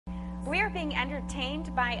We are being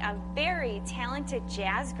entertained by a very talented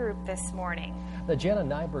jazz group this morning. The Jana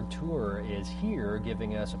Nyberg Tour is here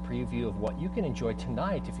giving us a preview of what you can enjoy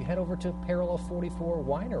tonight if you head over to Parallel 44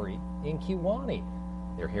 Winery in Kewanee.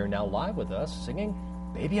 They're here now live with us singing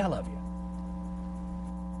Baby I Love You.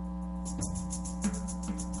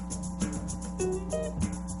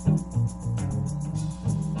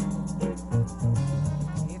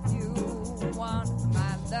 If you want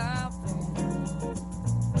my loving,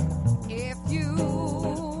 if you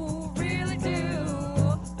really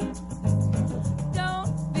do,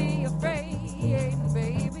 don't be afraid,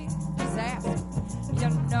 baby, just ask. You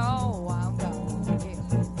know I'm gonna give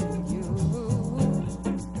it to you.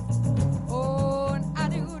 Oh, and I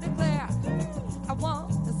do declare I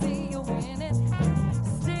want to see you win it.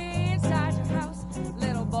 Stay inside your house,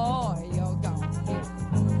 little boy, you're gonna get it.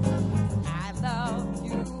 I love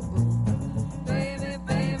you, baby,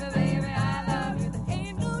 baby, baby, I love you. There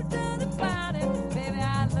ain't no doubt about it, baby,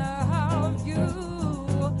 I love you.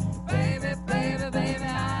 Baby, baby, baby,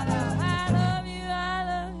 I love you, I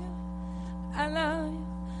love you, I love you,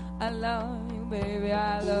 I love you, baby,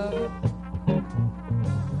 I love you.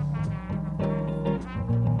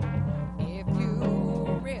 If you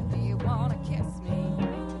really wanna kiss me,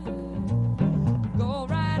 go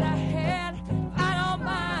right ahead, I don't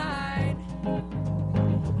mind.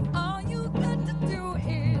 All you got to do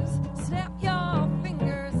is snap your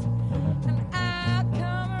fingers and I'll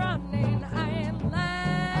come running. I ain't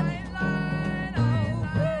lying.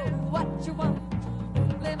 Oh, what you want,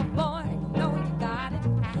 little boy, know you got it.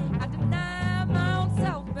 I deny my own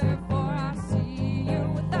self before I see you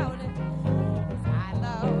without it. 'Cause I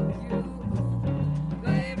love you,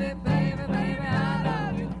 baby, baby, baby, I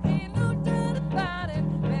love you. Ain't no doubt about it,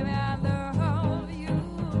 baby, I love you.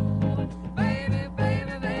 Baby,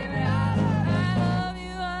 baby, baby, I love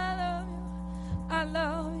you, I love you, I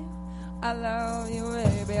love you, I love you,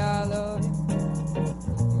 baby, I love you.